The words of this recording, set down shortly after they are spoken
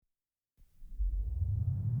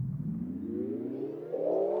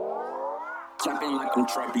Trapping like I'm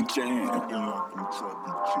Trappy Jam.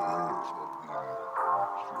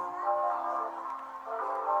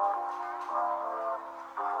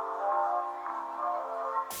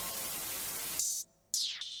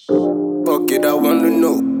 Fuck it, I wanna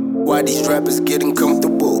know why these rappers getting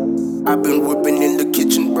comfortable. I've been whipping in the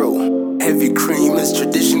kitchen, bro. Heavy cream as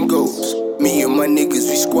tradition goes. Me and my niggas,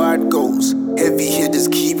 we squad goals. Heavy hitters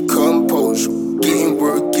keep composure. Getting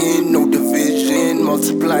work in, no division.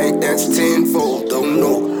 Multiply it, that's tenfold. Don't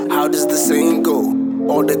know, how does the saying go?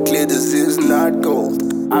 All that glitters is not gold.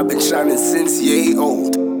 I've been shining since yay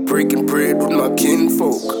old. Breaking bread with my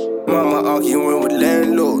kinfolk. Mama arguing with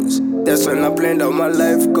landlords. That's when I planned out my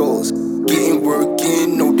life goals. Getting work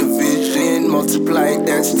in, no division. Multiply it,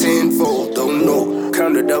 that's tenfold. Don't know,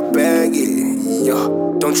 counted up baggy. Yeah,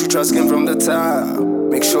 don't you trust him from the top.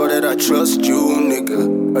 Make sure that I trust you,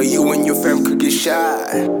 nigga, or you and your fam could get shot.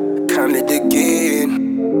 Count it again.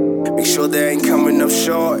 Make sure they ain't coming up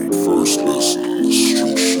short. First lesson in the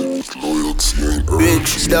street shit, loyalty ain't earned.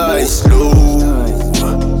 Bitch, die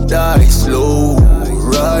slow, die slow.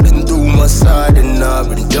 Riding through my side and I've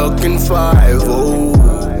been ducking 5-0.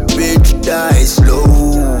 Bitch, die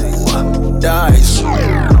slow, die slow.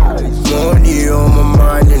 Money on my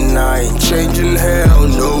mind and I ain't changing, hell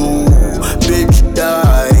no. Bitch,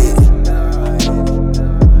 die.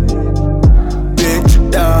 Bitch,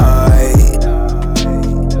 die.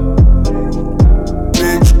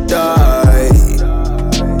 Bitch, die.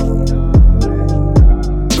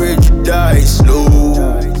 Bitch, die slow.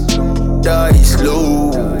 Die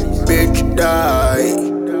slow. Bitch, die.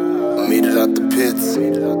 Made it out the pits.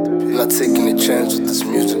 Not taking a chance with this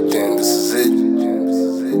music, damn, this is it.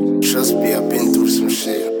 Trust me, I've been through some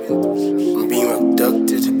shit. From being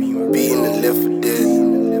abducted, being and left for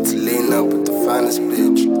dead, to laying up with the finest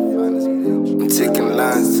bitch. I'm taking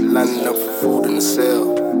lines to lining up for food in the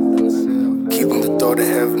cell. Keeping the thought of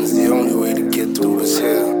heaven's the only way to get through this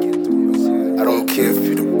hell. I don't care if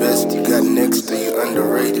you're the best you got next or you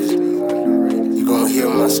underrated. You gon' hear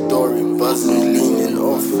my story, buzzing, leaning,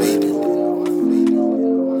 or faded.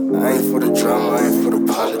 I ain't for the drama, I ain't for the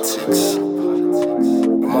politics.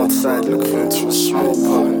 I'm outside looking into a small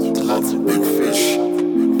pond with lots of big fish. And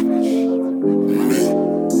me.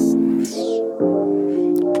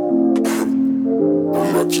 I'm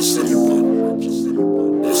not just anybody.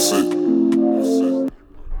 That's it.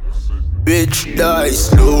 Bitch, die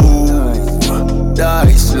slow,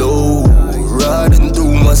 die slow. Riding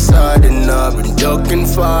through my side and I've been ducking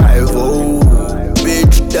 5-0.